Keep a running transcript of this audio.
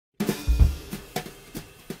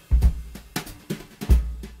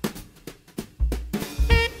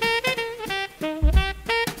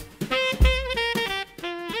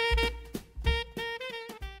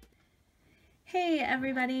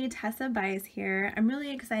everybody, Tessa Bies here. I'm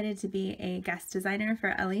really excited to be a guest designer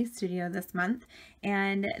for Elle Studio this month,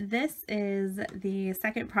 and this is the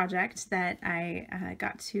second project that I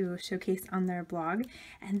got to showcase on their blog,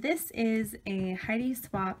 and this is a Heidi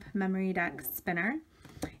Swapp Memorydex Spinner.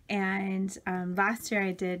 And last year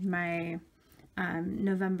I did my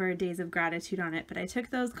November Days of Gratitude on it, but I took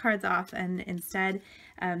those cards off, and instead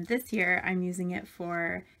this year I'm using it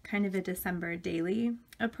for kind of a December daily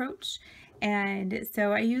approach. And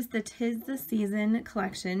so I used the 'Tis the Season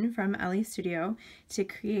collection from Elle Studio to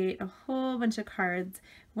create a whole bunch of cards,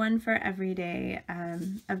 one for every day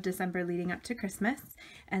of December leading up to Christmas,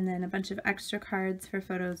 and then a bunch of extra cards for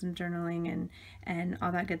photos and journaling and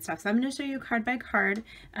all that good stuff. So I'm going to show you card by card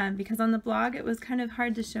because on the blog it was kind of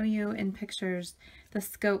hard to show you in pictures the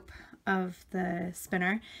scope of the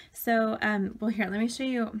spinner. So well, here, let me show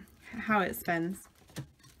you how it spins.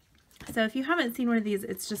 So if you haven't seen one of these,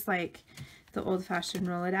 it's just like the old-fashioned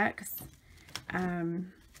Rolodex.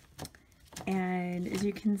 And as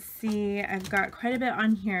you can see, I've got quite a bit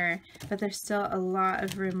on here, but there's still a lot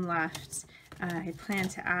of room left. I plan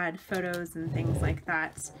to add photos and things like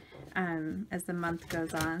that as the month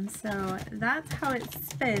goes on. So that's how it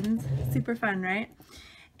spins. Super fun, right?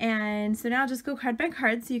 And so now I'll just go card by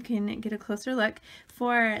card so you can get a closer look.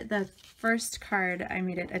 For the first card, I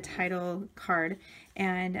made it a title card,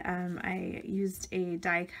 and I used a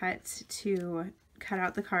die cut to cut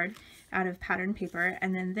out the card out of pattern paper,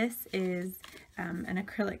 and then this is an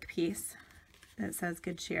acrylic piece that says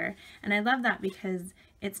Good Cheer. And I love that because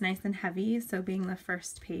it's nice and heavy, so being the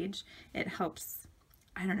first page, it helps,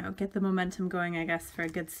 I don't know, get the momentum going, I guess, for a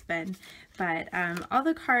good spin. But all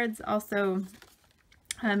the cards also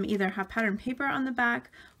either have pattern paper on the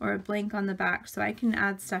back or a blank on the back, so I can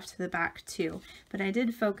add stuff to the back too, but I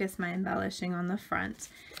did focus my embellishing on the front.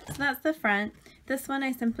 So that's the front. This one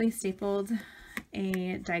I simply stapled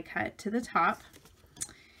a die cut to the top,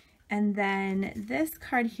 and then this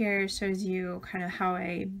card here shows you kind of how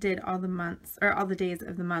I did all the months, or all the days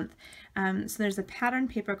of the month. So there's a pattern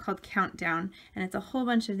paper called Countdown, and it's a whole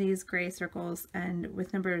bunch of these gray circles and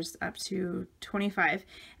with numbers up to 25,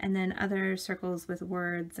 and then other circles with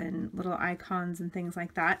words and little icons and things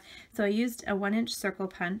like that. So I used a 1-inch circle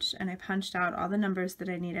punch, and I punched out all the numbers that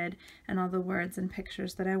I needed and all the words and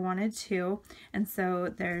pictures that I wanted to. And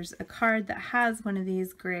so there's a card that has one of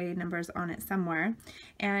these gray numbers on it somewhere.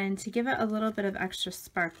 And to give it a little bit of extra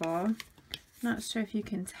sparkle, not sure if you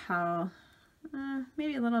can tell,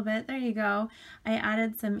 maybe a little bit, there you go, I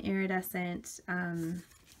added some iridescent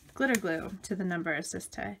glitter glue to the numbers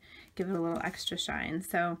just to give it a little extra shine.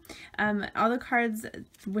 So all the cards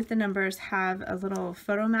with the numbers have a little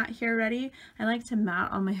photo mat here ready. I like to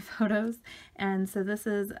mat all my photos, and so this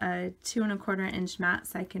is a 2 1/4 inch mat,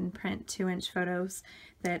 so I can print 2-inch photos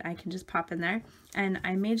that I can just pop in there. And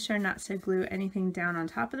I made sure not to glue anything down on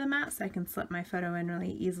top of the mat so I can slip my photo in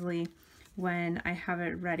really easily when I have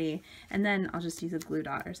it ready, and then I'll just use a glue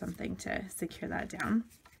dot or something to secure that down.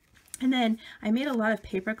 And then I made a lot of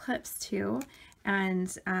paper clips too,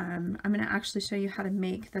 and I'm going to actually show you how to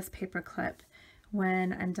make this paper clip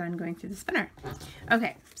when I'm done going through the spinner.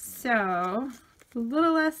 Okay, so a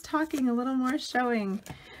little less talking, a little more showing.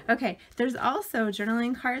 Okay, there's also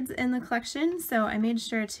journaling cards in the collection, so I made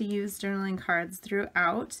sure to use journaling cards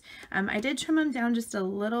throughout. I did trim them down just a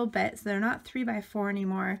little bit, so they're not 3 by 4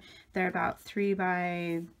 anymore. They're about 3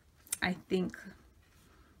 by, I think,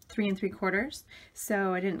 3 3/4.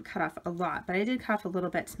 So I didn't cut off a lot, but I did cut off a little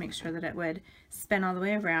bit to make sure that it would spin all the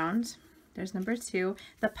way around. There's number 2.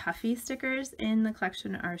 The puffy stickers in the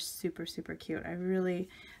collection are super, super cute. I really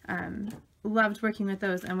loved working with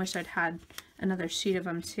those and wish I'd had another sheet of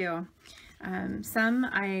them too. Some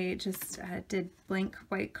I just did blank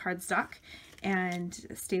white cardstock and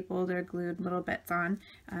stapled or glued little bits on.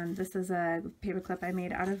 This is a paper clip I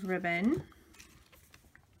made out of ribbon.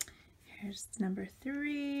 Here's number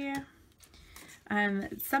 3.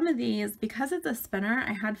 Some of these, because it's a spinner,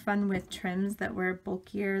 I had fun with trims that were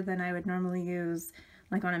bulkier than I would normally use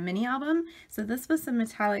like on a mini album. So this was some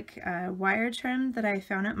metallic wire trim that I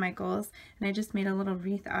found at Michael's, and I just made a little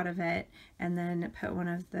wreath out of it and then put one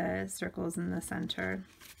of the circles in the center.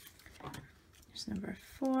 Here's number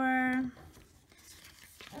 4.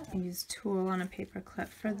 I used tulle on a paper clip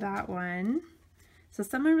for that one. So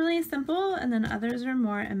some are really simple, and then others are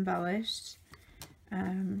more embellished.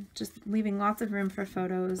 Just leaving lots of room for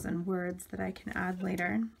photos and words that I can add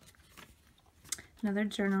later. Another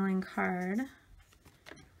journaling card.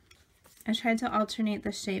 I tried to alternate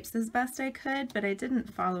the shapes as best I could, but I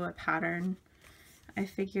didn't follow a pattern. I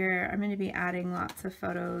figure I'm going to be adding lots of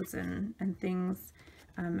photos and things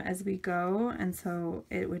as we go, and so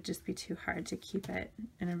it would just be too hard to keep it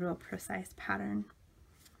in a real precise pattern.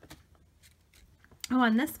 Oh,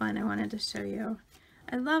 on this one I wanted to show you.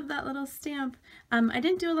 I love that little stamp. I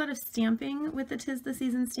didn't do a lot of stamping with the 'Tis the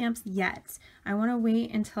Season stamps yet. I want to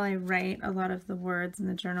wait until I write a lot of the words in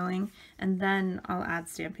the journaling, and then I'll add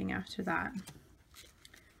stamping after that.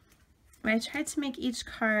 I tried to make each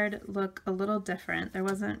card look a little different. There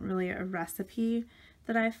wasn't really a recipe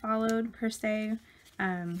that I followed per se.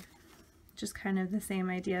 Just kind of the same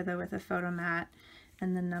idea though, with a photo mat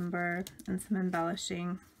and the number and some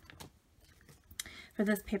embellishing. For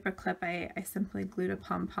this paper clip, I simply glued a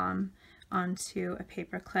pom-pom onto a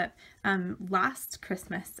paper clip. Last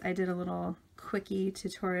Christmas, I did a little quickie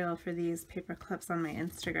tutorial for these paper clips on my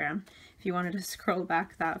Instagram. If you wanted to scroll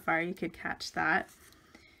back that far, you could catch that.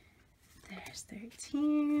 There's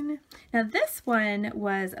 13. Now this one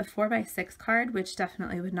was a 4x6 card, which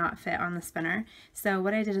definitely would not fit on the spinner. So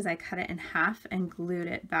what I did is I cut it in half and glued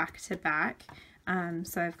it back to back.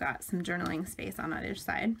 So I've got some journaling space on either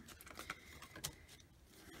side.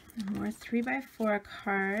 More 3x4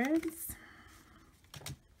 cards.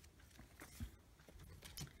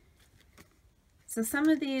 So some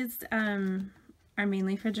of these are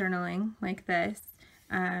mainly for journaling, like this.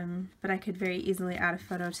 But I could very easily add a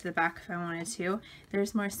photo to the back if I wanted to.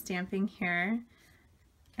 There's more stamping here.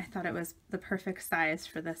 I thought it was the perfect size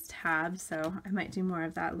for this tab, so I might do more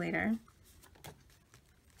of that later.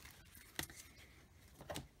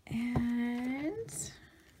 And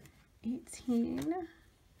 18,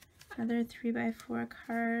 another 3x4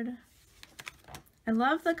 card. I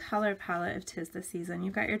love the color palette of 'Tis the Season.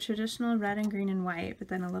 You've got your traditional red and green and white, but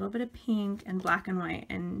then a little bit of pink and black and white,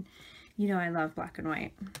 and you know I love black and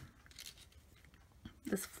white.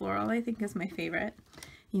 This floral I think is my favorite.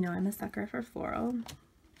 You know I'm a sucker for floral.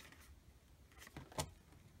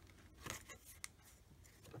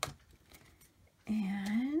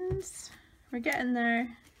 And we're getting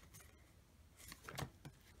there.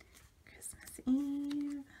 Christmas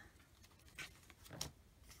Eve.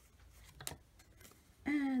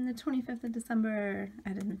 And the 25th of December, I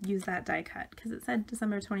didn't use that die cut because it said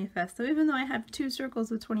December 25th. So even though I have 2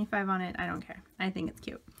 circles with 25 on it, I don't care. I think it's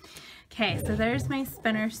cute. Okay, so there's my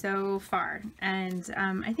spinner so far. And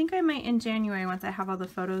I think I might, in January, once I have all the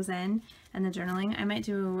photos in and the journaling, I might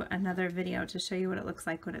do another video to show you what it looks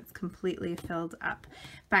like when it's completely filled up.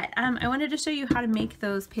 But I wanted to show you how to make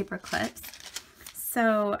those paper clips.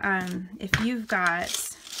 So if you've got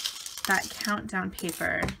that countdown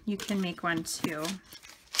paper, you can make one too.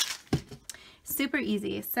 Super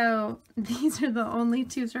easy. So these are the only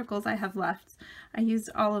 2 circles I have left. I used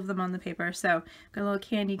all of them on the paper. So got a little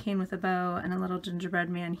candy cane with a bow and a little gingerbread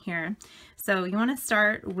man here. So you want to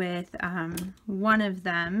start with one of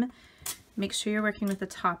them. Make sure you're working with the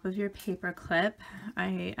top of your paper clip.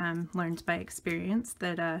 I learned by experience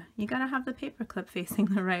that you gotta have the paper clip facing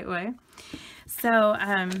the right way. So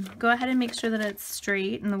go ahead and make sure that it's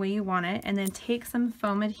straight in the way you want it, and then take some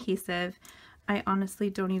foam adhesive. I honestly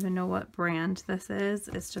don't even know what brand this is.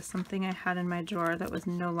 It's just something I had in my drawer that was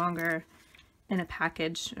no longer in a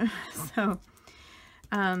package. So,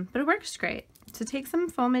 but it works great. So take some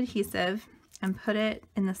foam adhesive and put it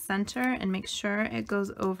in the center and make sure it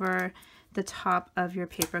goes over the top of your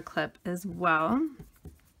paper clip as well.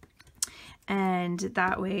 And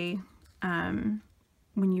that way,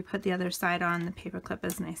 when you put the other side on, the paper clip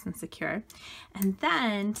is nice and secure. And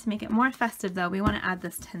then to make it more festive though, we want to add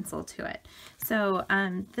this tinsel to it. So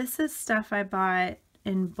this is stuff I bought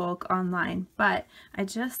in bulk online, but I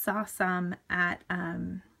just saw some at,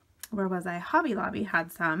 where was I? Hobby Lobby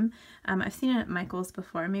had some. I've seen it at Michael's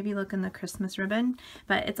before. Maybe look in the Christmas ribbon,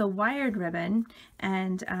 but it's a wired ribbon.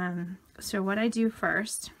 And so what I do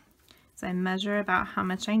first is I measure about how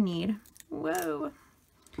much I need. Whoa.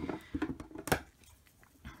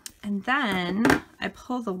 And then I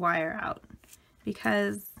pull the wire out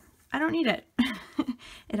because I don't need it.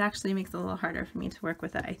 It actually makes it a little harder for me to work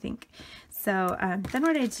with it, I think. So then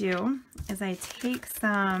what I do is I take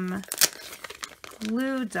some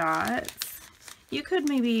glue dots. You could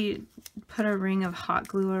maybe put a ring of hot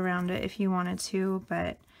glue around it if you wanted to,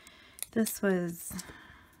 but this was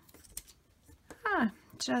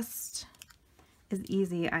just as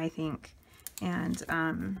easy, I think. And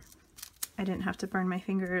I didn't have to burn my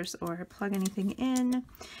fingers or plug anything in.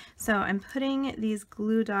 So I'm putting these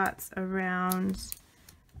glue dots around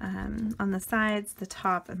on the sides, the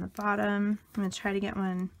top, and the bottom. I'm going to try to get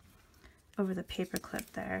one over the paper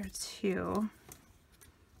clip there too.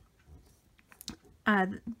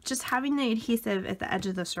 Just having the adhesive at the edge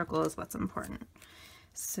of the circle is what's important.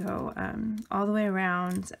 So all the way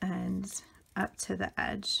around and up to the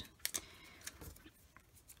edge.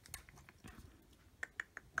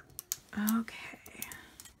 Okay,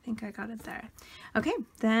 I think I got it there. Okay,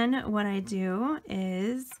 then what I do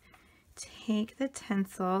is take the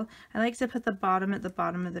tinsel. I like to put the bottom at the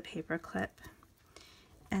bottom of the paper clip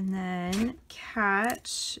and then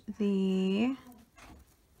catch the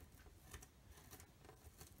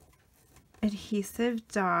adhesive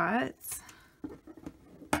dots.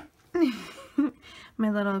 My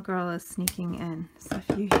little girl is sneaking in, so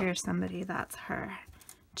if you hear somebody, that's her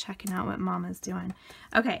checking out what Mama's doing.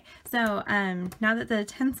 Okay, so now that the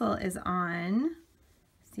tinsel is on,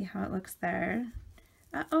 see how it looks there.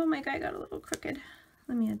 Oh, my guy got a little crooked.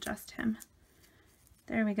 Let me adjust him.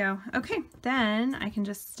 There we go. Okay, then I can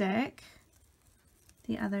just stick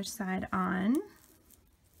the other side on.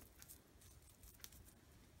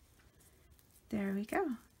 There we go.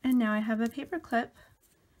 And now I have a paper clip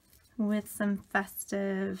with some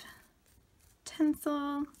festive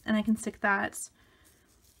tinsel, and I can stick that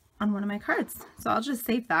on one of my cards. So I'll just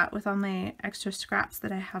save that with all my extra scraps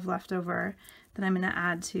that I have left over that I'm going to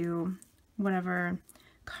add to whatever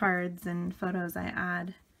cards and photos I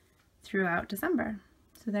add throughout December.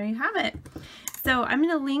 So there you have it. So I'm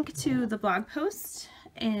going to link to the blog post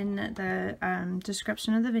in the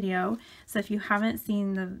description of the video. So if you haven't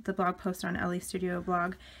seen the blog post on Elle Studio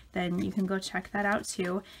blog, then you can go check that out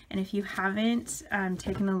too. And if you haven't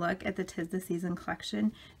taken a look at the 'Tis the Season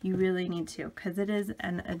collection, you really need to, because it is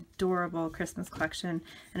an adorable Christmas collection,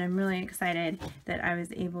 and I'm really excited that I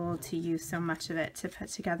was able to use so much of it to put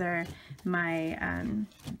together my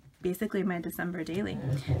basically my December daily.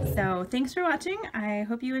 So thanks for watching. I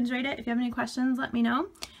hope you enjoyed it. If you have any questions, let me know.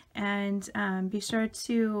 And be sure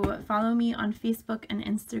to follow me on Facebook and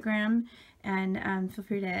Instagram, and feel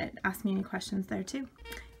free to ask me any questions there too.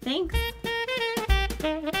 Thanks!